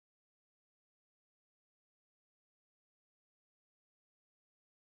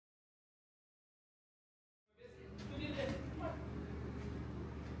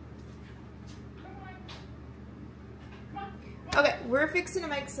we're fixing to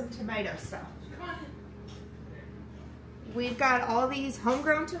make some tomato stuff. We've got all these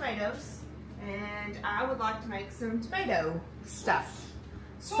homegrown tomatoes, and I would like to make some tomato stuff.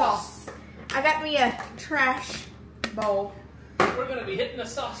 Sauce. I got me a trash bowl. We're going to be hitting the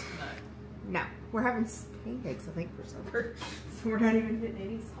sauce tonight. No, we're having pancakes, I think, for supper. So we're not even hitting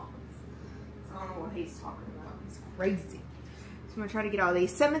any sauce. So I don't know what he's talking about. He's crazy. So I'm going to try to get all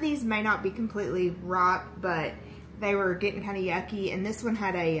these. Some of these may not be completely ripe, but they were getting kind of yucky. And this one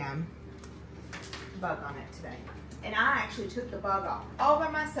had a bug on it today. And I actually took the bug off all by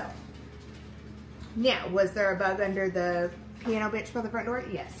myself. Now, was there a bug under the piano bench by the front door?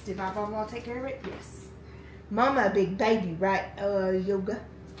 Yes. Did my mama take care of it? Yes. Mama, a big baby, right? Yoga.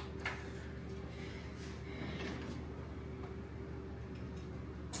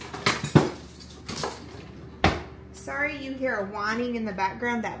 Sorry you hear a whining in the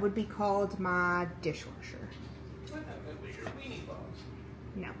background. That would be called my dishwasher. What happened with your weenie balls?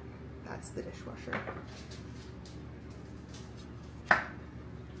 No, that's the dishwasher.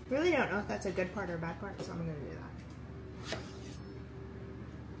 Really don't know if that's a good part or a bad part, so I'm going to do that.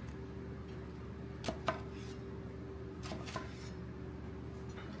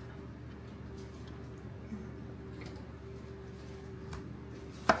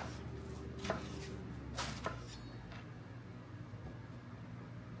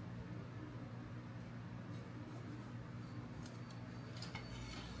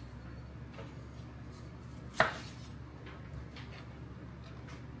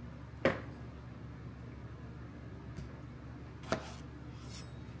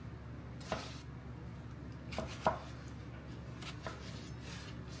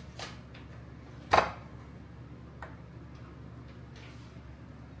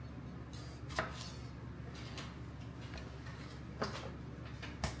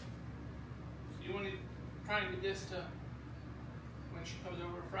 Trying to get this to when she comes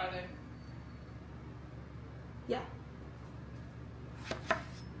over Friday. Yeah.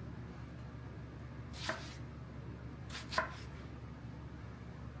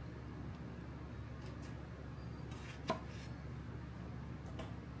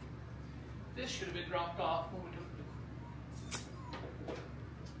 This should have been dropped off when we took the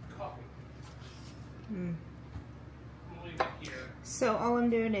coffee. We'll leave it here. So all I'm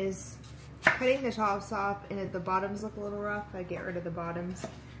doing is cutting the tops off, and if the bottoms look a little rough, I get rid of the bottoms.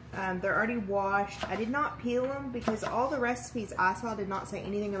 They're already washed. I did not peel them because all the recipes I saw did not say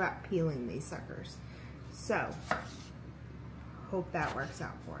anything about peeling these suckers. So, hope that works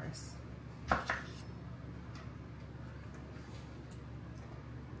out for us.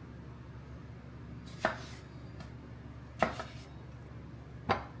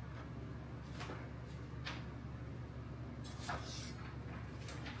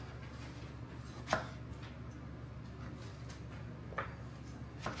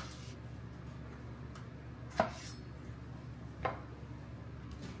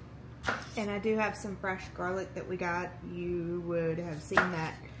 And I do have some fresh garlic that we got. You would have seen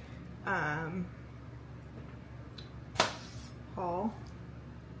that haul.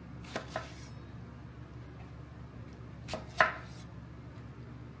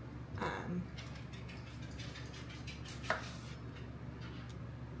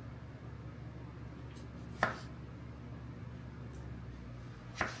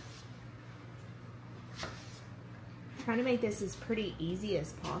 Trying to make this as pretty easy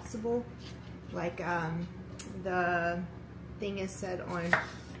as possible. Like the thing is set on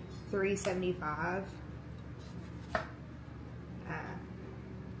 375. I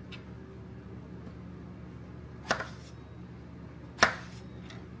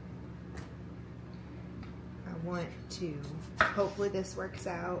want to, hopefully this works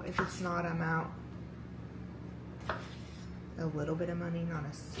out. If it's not, I'm out a little bit of money, not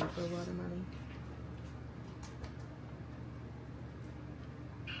a super lot of money.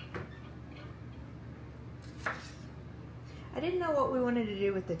 I didn't know what we wanted to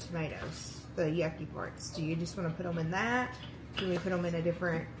do with the tomatoes, the yucky parts. Do you just want to put them in that? Do we put them in a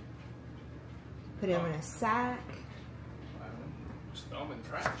different, put them in a sack? Just throw them in the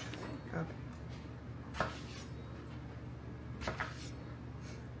trash. Okay.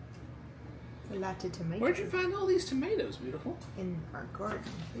 A lot of tomatoes. Where'd you find all these tomatoes, beautiful? In our garden.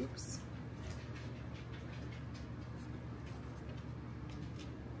 Oops.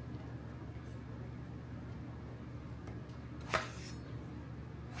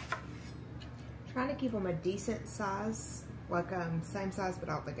 Trying to keep them a decent size, like same size, but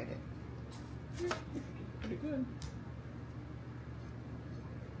I don't think I did. Pretty good.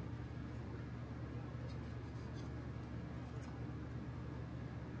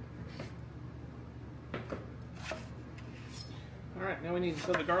 All right, now we need to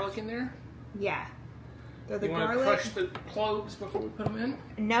throw the garlic in there. Yeah. Throw the you want garlic. to crush the cloves before we put them in?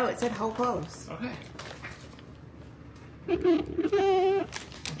 No, it said whole cloves. Okay. There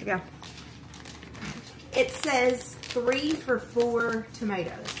you go. It says 3 for 4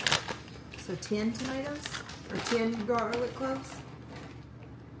 tomatoes. So 10 tomatoes? Or 10 garlic cloves?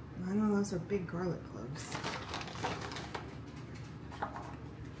 I know those are big garlic cloves.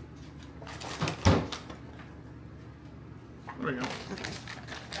 There we go. Okay.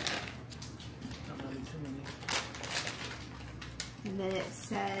 Not really too many. And then it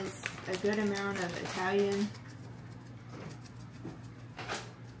says a good amount of Italian.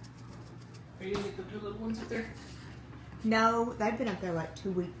 Are you going to put 2 little ones up there? No, they've been up there like 2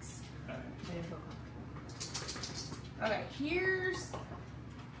 weeks. Alright. Okay, here's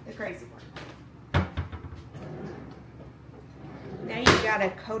the crazy part. Now you gotta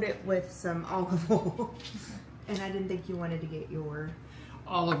coat it with some olive oil. And I didn't think you wanted to get your...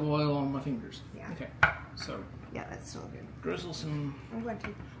 Olive oil on my fingers. Yeah. Okay, so Yeah, that's still good. drizzle some... I'm going to...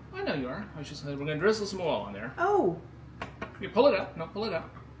 I know you are. I was just saying we're going to drizzle some oil on there. Oh! You pull it up. No, pull it up.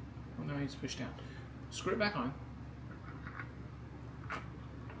 Oh, no, he's pushed down. Screw it back on.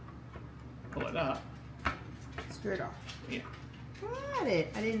 Pull it up. Screw it off. Yeah. Got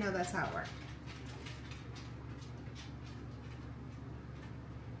it. I didn't know that's how it worked.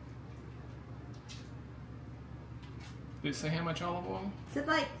 Did it say how much olive oil? Is it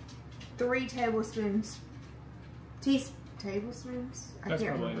like 3 tablespoons? Tablespoons? I That's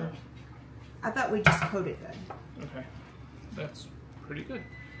can't probably remember. enough. I thought we just coated them. Okay. That's pretty good.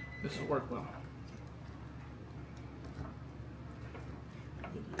 This will work well. I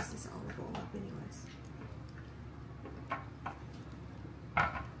need to use this olive oil up anyways.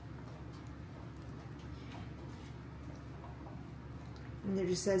 And it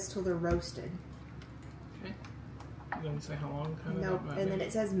just says till they're roasted. Okay. You going to say how long? Kind of Nope. And then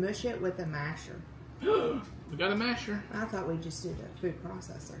it says mush it with a masher. We got a masher. I thought we just did a food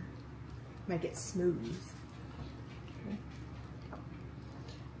processor. Make it smooth. Okay.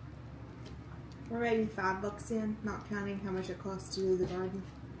 We're maybe $5 in, not counting how much it costs to do the garden.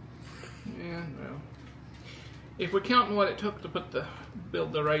 Yeah, well. If we're counting what it took to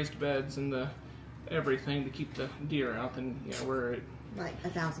build the raised beds and the everything to keep the deer out, then yeah, we're at Like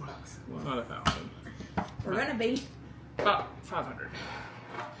 $1,000. well, not 1,000. We're gonna be. About 500.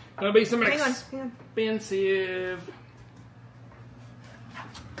 Gonna be some Hang on. expensive.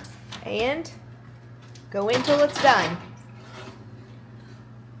 And go in till it's done.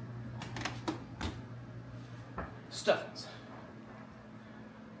 Stuffings.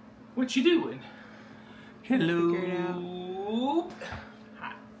 What you doing? Hello. Figure it out.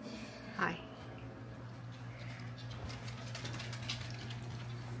 Hi. Hi.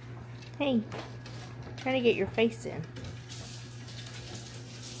 Hey, trying to get your face in.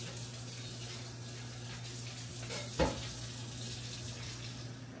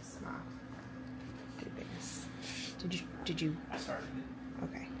 That's not goodness. Did you? I started it.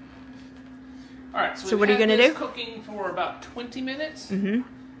 Okay. All right. So what are you gonna do? Cooking for about 20 minutes. Mm-hmm.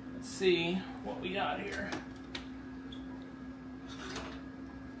 Let's see what we got here.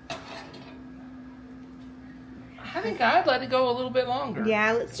 I think I'd let it go a little bit longer.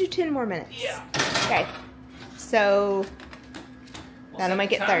 Yeah, let's do 10 more minutes. Yeah. Okay. So We'll that'll set make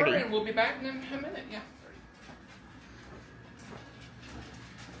the it timer 30. And we'll be back in a minute. Yeah.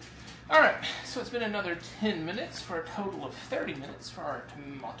 30. All right. So it's been another 10 minutes for a total of 30 minutes for our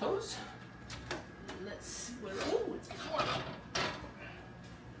tomatoes. Let's see where. Oh, it's warm.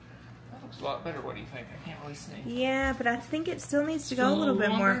 That looks a lot better. What do you think? I can't really see. Yeah, but I think it still needs to go a Still little bit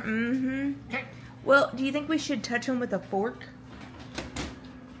more. longer? Mm-hmm. Okay. Well, do you think we should touch them with a fork?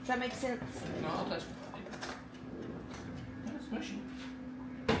 Does that make sense? No, I'll touch it. That's smushy.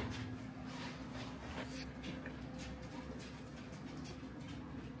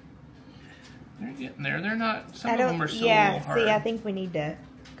 They're getting there. They're not. Some of them are still a little hard. See, I think we need to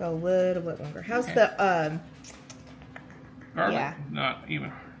go a little bit longer. How's Okay. the Garlic, yeah. not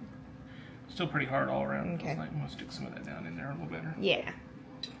even. Still pretty hard all around. Okay. Feels like I'm gonna stick some of that down in there a little better. Yeah.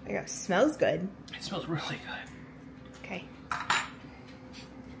 There you go. Smells good. It smells really good. Okay.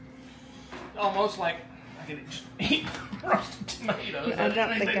 Almost like I could just eat roasted tomatoes. I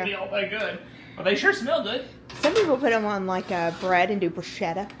don't think they'd be all that good. But they sure smell good. Some people put them on like bread and do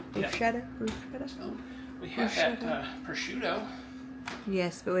bruschetta. Yeah. Bruschetta. So we have that prosciutto.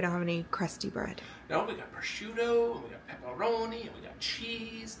 Yes, but we don't have any crusty bread. No, we got prosciutto, and we got pepperoni, and we got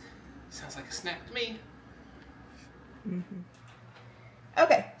cheese. Sounds like a snack to me.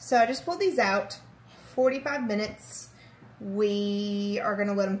 Okay, so I just pulled these out. 45 minutes. We are going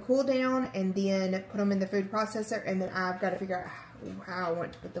to let them cool down and then put them in the food processor. And then I've got to figure out how I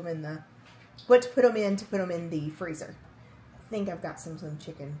want to put them in the, what to put them in the freezer. I think I've got some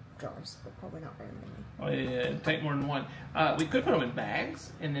chicken jars, but probably not very many. Oh yeah, it'd take more than one. We could put them in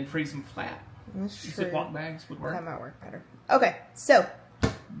bags and then freeze them flat. That's true. Ziploc bags would work. That might work better. Okay, so.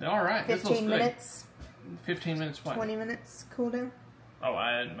 All right. 15 minutes. 15 minutes what? 20 minutes cool down. Oh,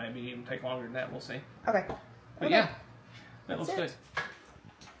 maybe even take longer than that. We'll see. Okay. But yeah, that looks good.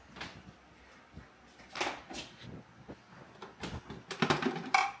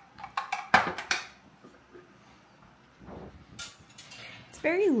 It's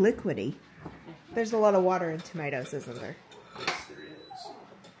very liquidy. There's a lot of water in tomatoes, isn't there? Yes, there is.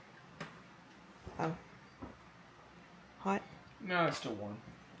 Oh. Hot? No, it's still warm.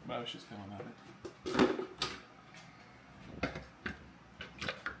 But I was just feeling of it.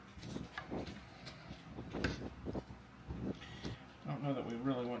 I don't know that we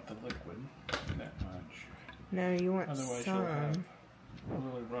really want the liquid that much. No, you want Otherwise some. You'll have a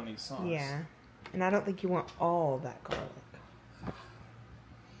really runny sauce. Yeah. And I don't think you want all that garlic.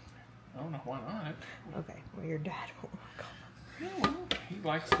 I don't know why not. Okay, well your dad won't like garlic. Yeah, well, he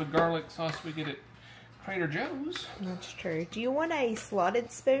likes the garlic sauce we get at Trader Joe's. That's true. Do you want a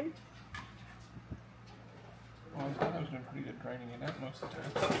slotted spoon? Well, I thought I was doing pretty good draining it out most of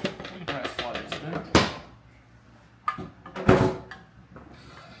the time. We can try a slotted spoon.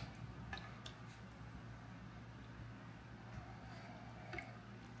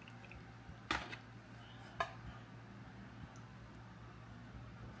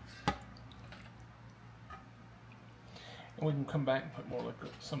 And we can come back and put more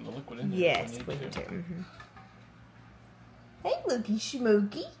liquid, some of the liquid in there. Yes, we can too. Mm-hmm. Hey, looky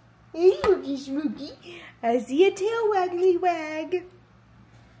schmooky. Hey, looky schmooky. I see a tail waggly wag.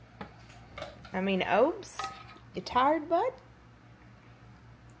 I mean, Obes, you tired, bud?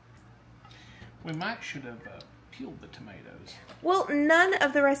 We should have peeled the tomatoes. Well, none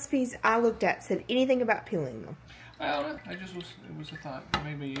of the recipes I looked at said anything about peeling them. I don't know. It was a thought.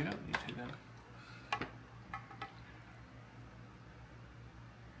 Maybe you don't need to then.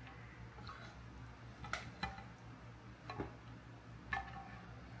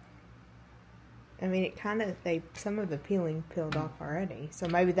 I mean, it kind of, some of the peeling peeled off already. So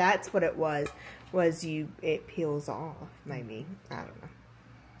maybe that's what it was it peels off, maybe. I don't know.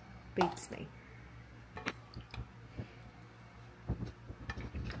 Beats me.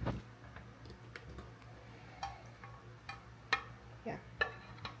 Yeah.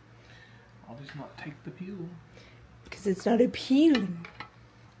 I'll just not take the peel. Because it's not appealing.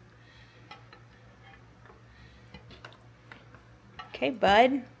 Okay,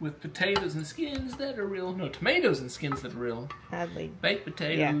 bud. With potatoes and skins that are real. No, tomatoes and skins that are real. Sadly. Baked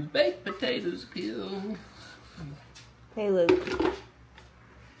potatoes, yeah. Baked potatoes peel. Hey, Luke.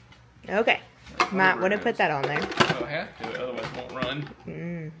 Okay. Might want to put that on there. I'll have to, otherwise it won't run.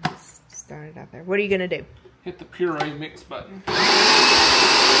 Just start it out there. What are you going to do? Hit the puree mix button.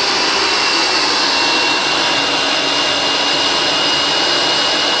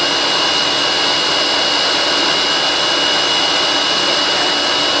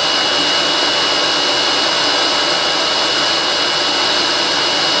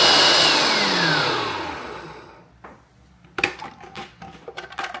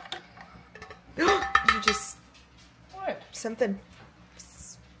 Something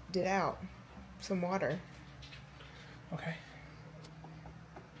did out. Some water. Okay.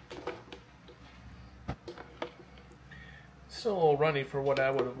 Still a little runny for what I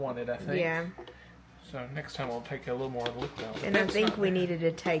would have wanted, I think. Yeah. So next time I'll take a little more of the liquid out. And I think we needed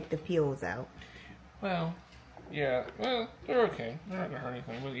to take the peels out. Well, yeah. Well, they're okay. They're not going to hurt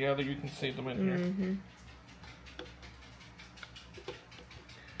anything. But yeah, you can see them in here.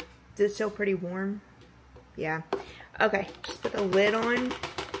 Is it still pretty warm? Yeah. Okay, just put the lid on.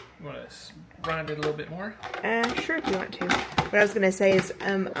 You want to grind it a little bit more? Sure, if you want to. What I was going to say is,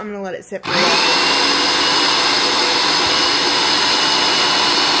 I'm going to let it sit for a while.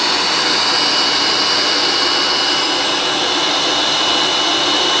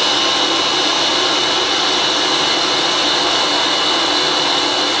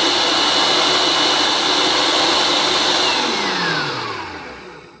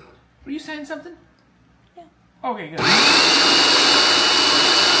 Were you saying something? Yeah. Okay, good.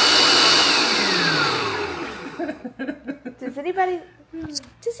 Does anybody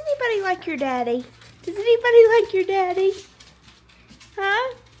like your daddy? Does anybody like your daddy?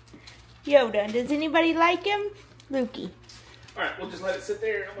 Huh? Yoda, does anybody like him? Lukey. Alright, we'll just let it sit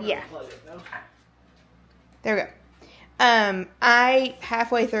there. I'm gonna unplug it, though. There we go. I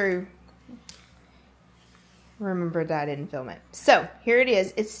halfway through remembered that I didn't film it. So here it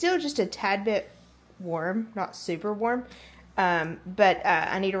is. It's still just a tad bit warm, not super warm. But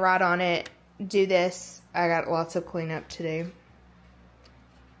I need to write on it, do this. I got lots of cleanup to do.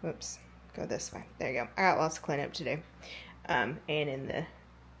 Whoops. Go this way. There you go. I got lots of cleanup to do. And in the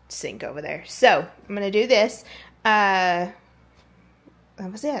sink over there. So, I'm going to do this. That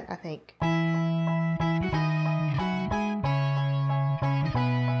was it, I think.